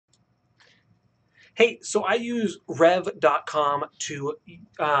Hey, so I use rev.com to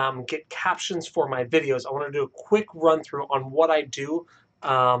get captions for my videos. I want to do a quick run through on what I do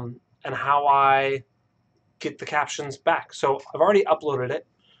and how I get the captions back. So I've already uploaded it,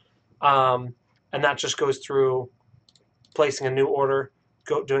 and that just goes through placing a new order,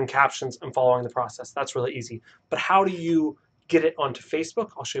 doing captions, and following the process. That's really easy. But how do you get it onto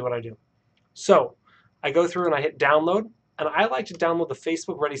Facebook? I'll show you what I do. So I go through and I hit download, and I like to download the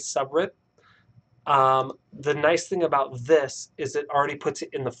Facebook Ready subreddit. The nice thing about this is it already puts it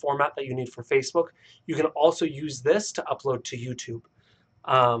in the format that you need for Facebook. You can also use this to upload to YouTube.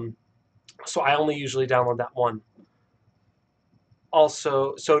 So I only usually download that one.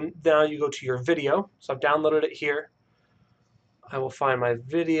 Also, so now you go to your video. So I've downloaded it here. I will find my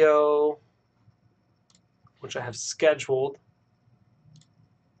video, which I have scheduled.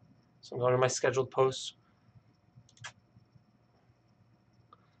 So I'm going to my scheduled posts.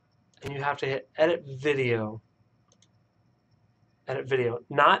 And you have to hit edit video. Edit video,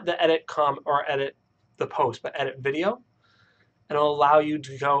 not the edit or edit the post, but edit video. And it'll allow you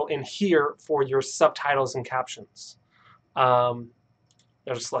to go in here for your subtitles and captions. You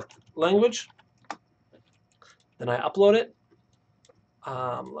have to select language. Then I upload it.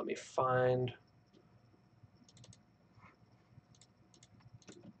 Let me find.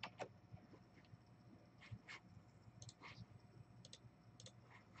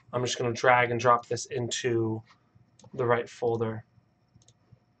 I'm just going to drag and drop this into the right folder.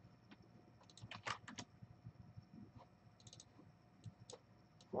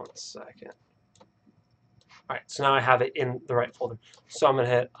 One second. All right, so now I have it in the right folder. So I'm going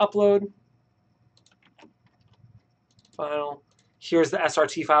to hit upload. File. Here's the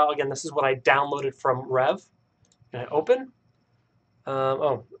SRT file. Again, this is what I downloaded from Rev. And I open.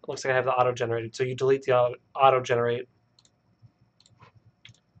 Oh, it looks like I have the auto-generated. So you delete the auto-generate.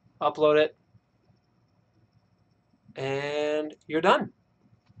 Upload it. And you're done.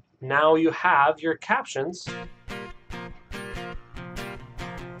 Now you have your captions.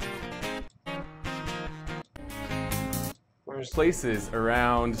 There's places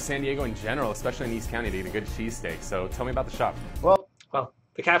around San Diego in general, especially in East County, to get a good cheesesteak. So tell me about the shop. Well,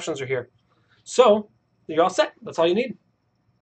 the captions are here. So you're all set. That's all you need.